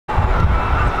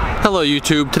Hello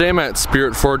YouTube, today I'm at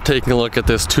Spirit Ford taking a look at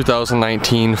this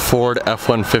 2019 Ford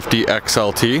F150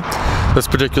 XLT. This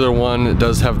particular one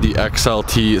does have the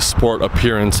XLT Sport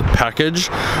Appearance package,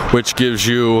 which gives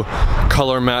you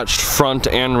color matched front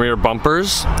and rear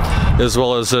bumpers, as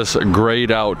well as this grayed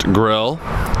out grille.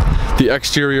 The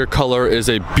exterior color is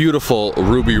a beautiful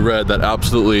ruby red that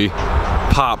absolutely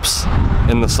pops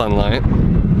in the sunlight.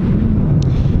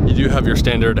 You do have your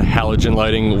standard halogen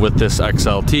lighting with this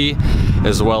XLT,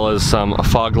 as well as some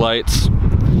fog lights.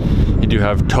 You do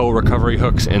have tow recovery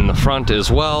hooks in the front as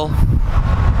well.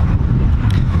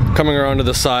 Coming around to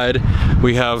the side,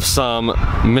 we have some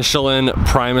Michelin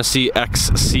Primacy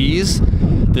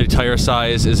XCs. The tire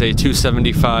size is a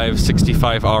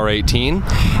 275/65 R18,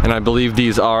 and I believe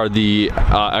these are the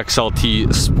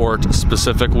XLT Sport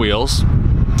specific wheels.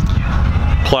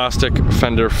 Plastic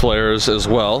fender flares as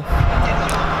well.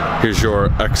 Here's your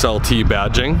XLT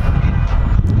badging.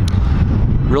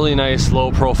 Really nice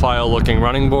low profile looking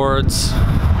running boards.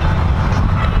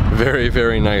 Very,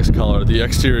 very nice color. The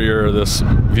exterior of this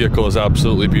vehicle is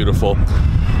absolutely beautiful.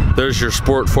 There's your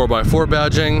Sport 4x4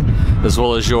 badging, as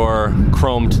well as your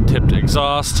chromed tipped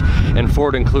exhaust, and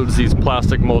Ford includes these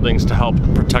plastic moldings to help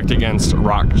protect against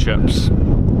rock chips.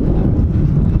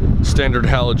 Standard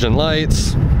halogen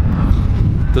lights.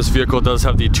 This vehicle does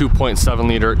have the 2.7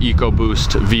 liter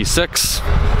EcoBoost V6.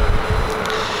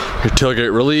 Your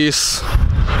tailgate release,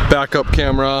 backup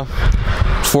camera,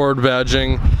 Ford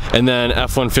badging, and then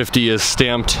F150 is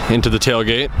stamped into the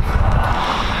tailgate.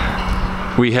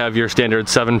 We have your standard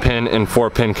 7-pin and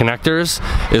 4-pin connectors,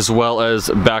 as well as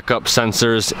backup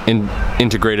sensors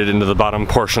integrated into the bottom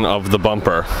portion of the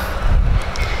bumper.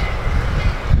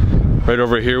 Right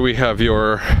over here we have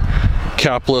your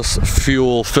capless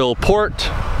fuel fill port,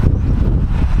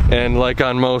 and like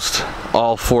on most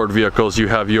all Ford vehicles, you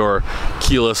have your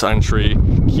keyless entry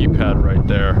keypad right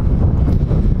there.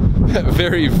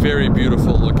 Very, very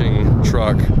beautiful looking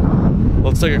truck.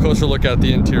 Let's take a closer look at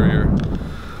the interior.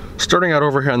 Starting out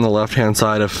over here on the left hand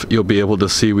side, if you'll be able to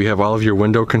see, we have all of your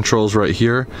window controls right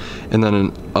here, and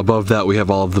then above that we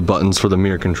have all of the buttons for the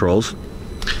mirror controls.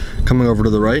 Coming over to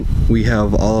the right, we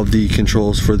have all of the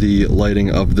controls for the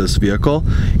lighting of this vehicle,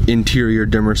 interior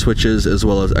dimmer switches, as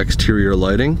well as exterior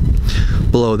lighting.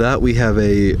 Below that we have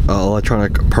a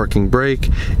electronic parking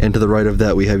brake, and to the right of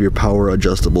that we have your power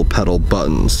adjustable pedal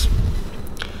buttons.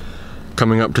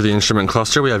 Coming up to the instrument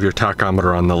cluster, we have your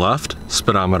tachometer on the left,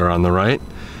 speedometer on the right.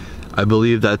 I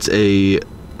believe that's a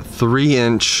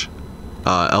 3-inch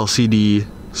LCD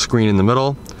screen in the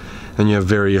middle, and you have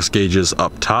various gauges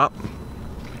up top.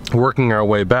 Working our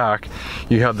way back,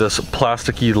 you have this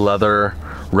plasticky leather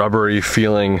rubbery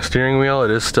feeling steering wheel.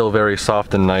 It is still very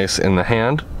soft and nice in the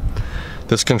hand.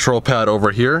 This control pad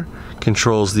over here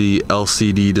controls the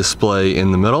LCD display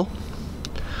in the middle.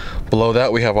 Below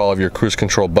that we have all of your cruise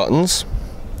control buttons.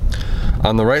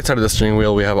 On the right side of the steering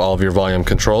wheel we have all of your volume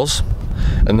controls,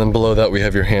 and then below that we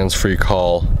have your hands-free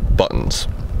call buttons.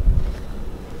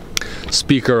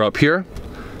 Speaker up here,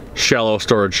 shallow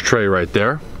storage tray right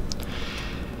there.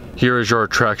 Here is your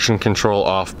traction control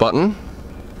off button,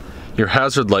 your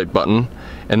hazard light button,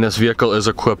 and this vehicle is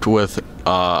equipped with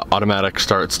automatic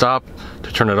start stop.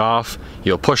 To turn it off,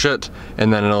 you'll push it,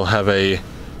 and then it'll have a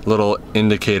little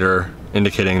indicator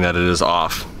indicating that it is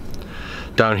off.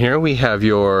 Down here we have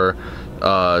your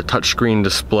touchscreen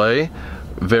display,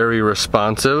 very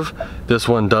responsive. This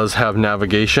one does have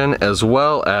navigation as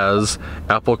well as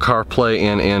Apple CarPlay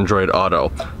and Android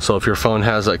Auto. So if your phone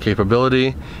has that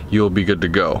capability, you'll be good to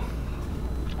go.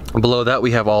 Below that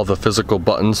we have all the physical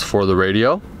buttons for the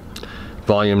radio,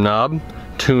 volume knob,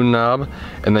 tune knob,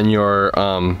 and then your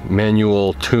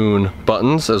manual tune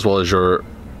buttons, as well as your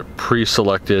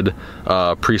pre-selected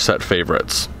preset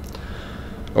favorites.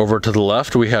 Over to the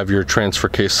left we have your transfer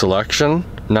case selection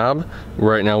knob.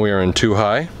 Right now we are in 2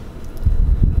 high.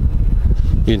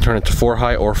 You can turn it to 4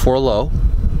 high or 4 low.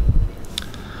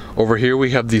 Over here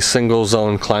we have the single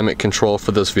zone climate control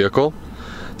for this vehicle.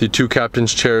 The 2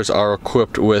 captain's chairs are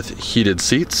equipped with heated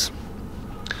seats.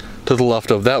 To the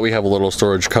left of that we have a little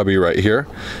storage cubby right here.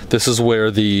 This is where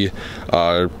the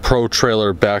Pro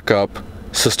Trailer backup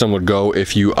system would go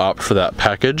if you opt for that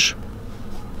package.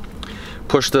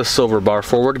 Push this silver bar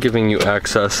forward, giving you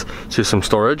access to some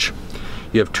storage.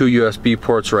 You have 2 USB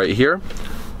ports right here.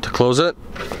 To close it,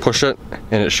 push it,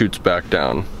 and it shoots back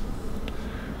down.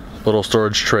 Little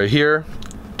storage tray here,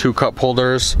 2 cup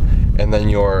holders, and then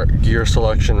your gear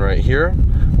selection right here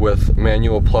with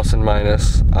manual plus and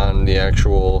minus on the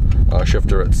actual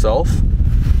shifter itself.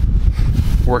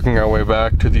 Working our way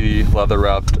back to the leather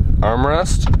wrapped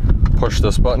armrest, push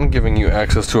this button, giving you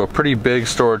access to a pretty big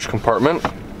storage compartment.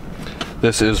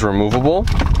 This is removable.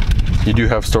 You do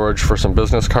have storage for some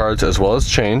business cards as well as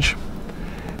change.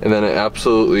 And then an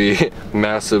absolutely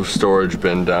massive storage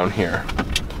bin down here.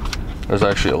 There's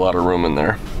actually a lot of room in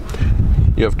there.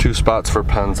 You have 2 spots for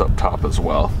pens up top as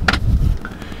well.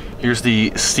 Here's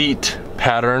the seat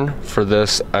pattern for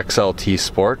this XLT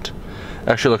Sport.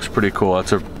 Actually looks pretty cool.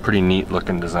 It's a pretty neat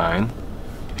looking design.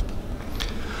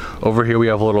 Over here we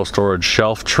have a little storage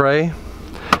shelf tray.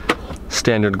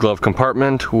 Standard glove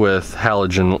compartment with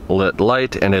halogen lit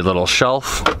light and a little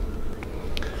shelf.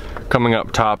 Coming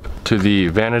up top to the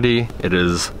vanity, it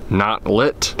is not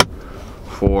lit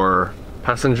for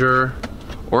passenger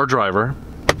or driver.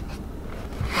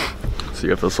 See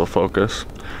if this will focus.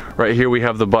 Right here we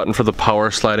have the button for the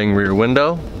power sliding rear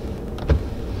window.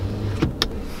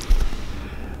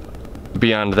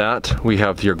 Beyond that, we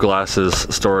have your glasses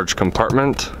storage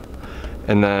compartment.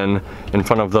 And then in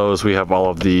front of those, we have all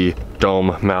of the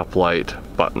dome map light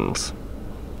buttons.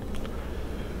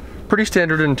 Pretty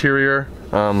standard interior.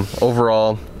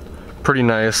 Overall, pretty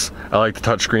nice. I like the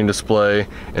touchscreen display,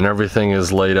 and everything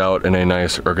is laid out in a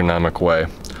nice ergonomic way.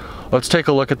 Let's take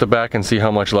a look at the back and see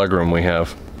how much legroom we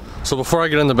have. So before I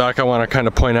get in the back, I want to kind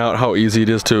of point out how easy it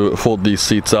is to fold these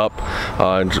seats up.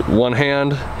 One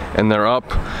hand and they're up.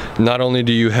 Not only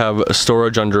do you have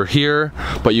storage under here,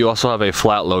 but you also have a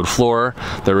flat load floor.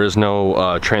 There is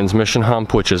no transmission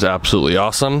hump, which is absolutely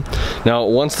awesome. Now,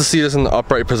 once the seat is in the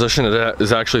upright position, it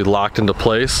is actually locked into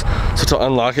place. So to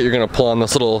unlock it, you're going to pull on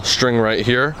this little string right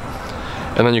here,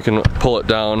 and then you can pull it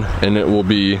down and it will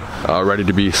be ready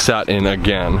to be sat in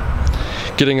again.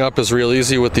 Getting up is real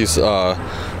easy with these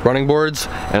running boards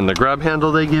and the grab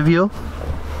handle they give you.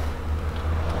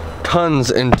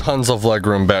 Tons and tons of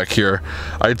legroom back here.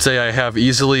 I'd say I have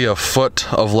easily a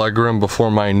foot of legroom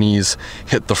before my knees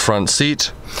hit the front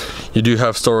seat. You do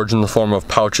have storage in the form of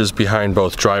pouches behind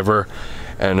both driver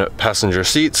and passenger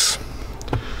seats.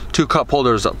 2 cup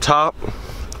holders up top.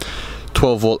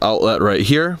 12-volt outlet right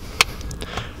here.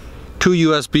 2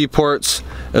 USB ports,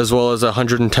 as well as a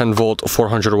 110-volt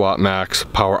 400-watt max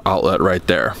power outlet right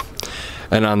there.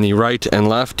 And on the right and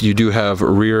left, you do have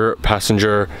rear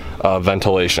passenger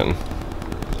ventilation.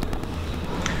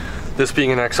 This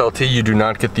being an XLT, you do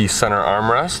not get the center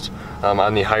armrest.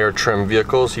 On the higher trim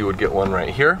vehicles, you would get one right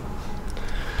here.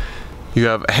 You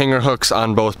have hanger hooks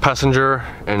on both passenger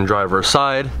and driver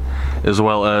side, as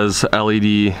well as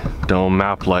LED dome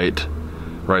map light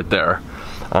right there.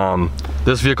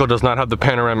 This vehicle does not have the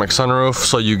panoramic sunroof,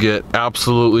 so you get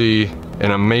absolutely an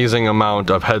amazing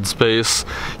amount of headspace.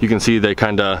 You can see they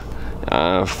kind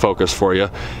of focus for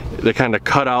you. They kind of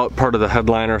cut out part of the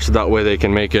headliner so that way they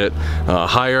can make it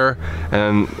higher.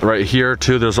 And right here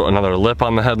too, there's another lip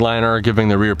on the headliner, giving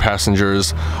the rear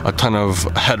passengers a ton of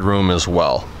headroom as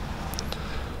well.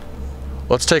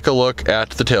 Let's take a look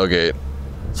at the tailgate.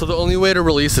 So the only way to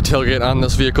release the tailgate on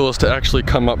this vehicle is to actually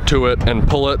come up to it and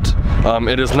pull it.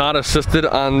 It is not assisted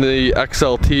on the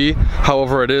XLT,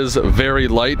 however it is very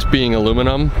light, being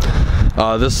aluminum.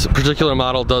 This particular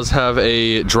model does have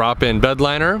a drop-in bed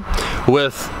liner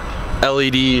with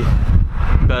LED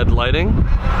bed lighting.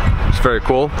 It's very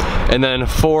cool. And then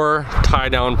 4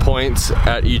 tie-down points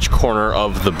at each corner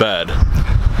of the bed.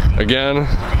 Again,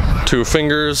 2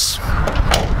 fingers,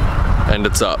 and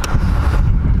it's up.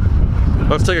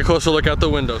 Let's take a closer look at the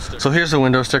window sticker. So here's the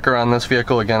window sticker on this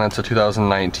vehicle. Again, it's a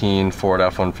 2019 Ford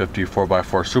F150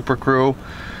 4x4 Super Crew,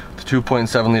 the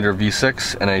 2.7 liter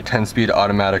V6 and a 10-speed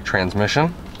automatic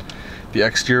transmission. The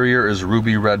exterior is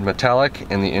ruby red metallic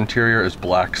and the interior is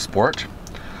black sport.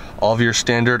 All of your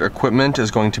standard equipment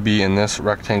is going to be in this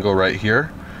rectangle right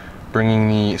here, bringing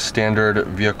the standard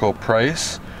vehicle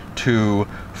price to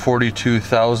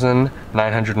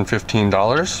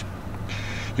 $42,915.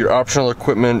 Your optional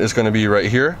equipment is going to be right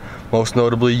here. Most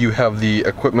notably, you have the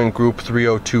Equipment Group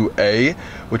 302A,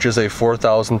 which is a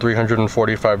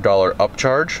 $4,345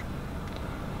 upcharge.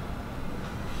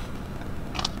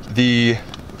 The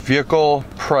vehicle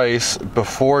price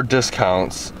before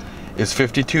discounts is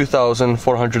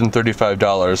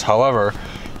 $52,435. However,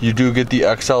 you do get the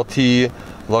XLT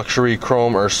Luxury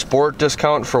Chrome or Sport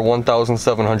discount for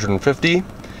 $1,750.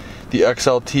 The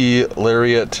XLT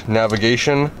Lariat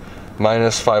Navigation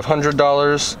minus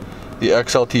 $500, the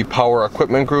XLT Power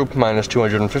Equipment Group minus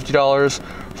 $250,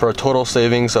 for a total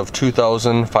savings of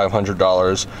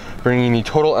 $2,500, bringing the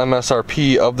total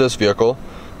MSRP of this vehicle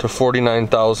to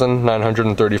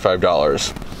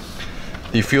 $49,935.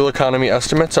 The fuel economy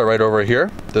estimates are right over here.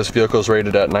 This vehicle is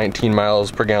rated at 19 miles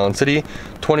per gallon city,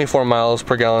 24 miles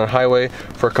per gallon highway,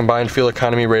 for a combined fuel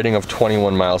economy rating of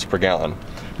 21 miles per gallon.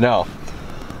 Now,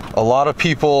 a lot of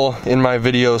people in my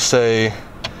videos say,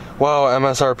 wow,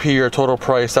 MSRP or total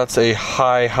price, that's a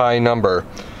high number.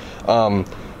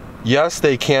 Yes,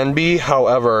 they can be.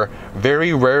 However,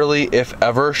 very rarely, if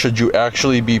ever, should you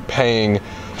actually be paying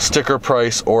sticker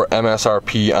price or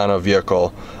MSRP on a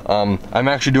vehicle. I'm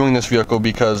actually doing this vehicle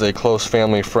because a close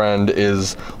family friend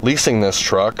is leasing this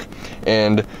truck,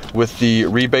 and with the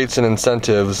rebates and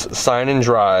incentives, sign and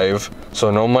drive, so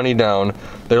no money down,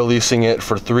 they're leasing it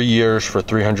for 3 years for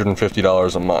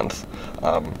 $350 a month.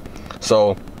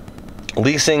 So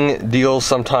leasing deals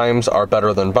sometimes are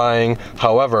better than buying.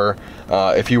 However,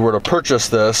 if you were to purchase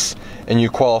this and you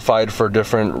qualified for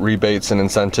different rebates and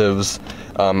incentives,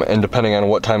 and depending on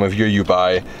what time of year you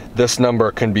buy, this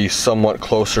number can be somewhat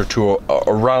closer to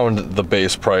around the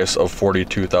base price of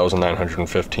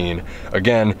 $42,915.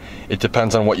 Again, it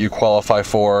depends on what you qualify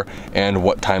for and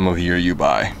what time of year you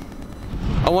buy.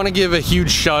 I want to give a huge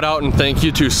shout out and thank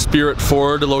you to Spirit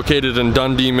Ford, located in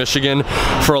Dundee, Michigan,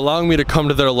 for allowing me to come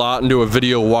to their lot and do a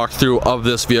video walkthrough of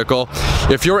this vehicle.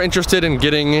 If you're interested in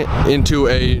getting into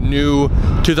a new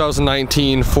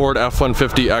 2019 Ford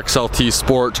F150 XLT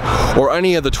Sport or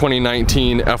any of the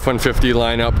 2019 F150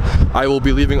 lineup, I will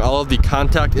be leaving all of the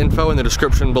contact info in the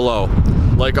description below.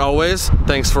 Like always,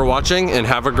 thanks for watching and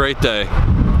have a great day.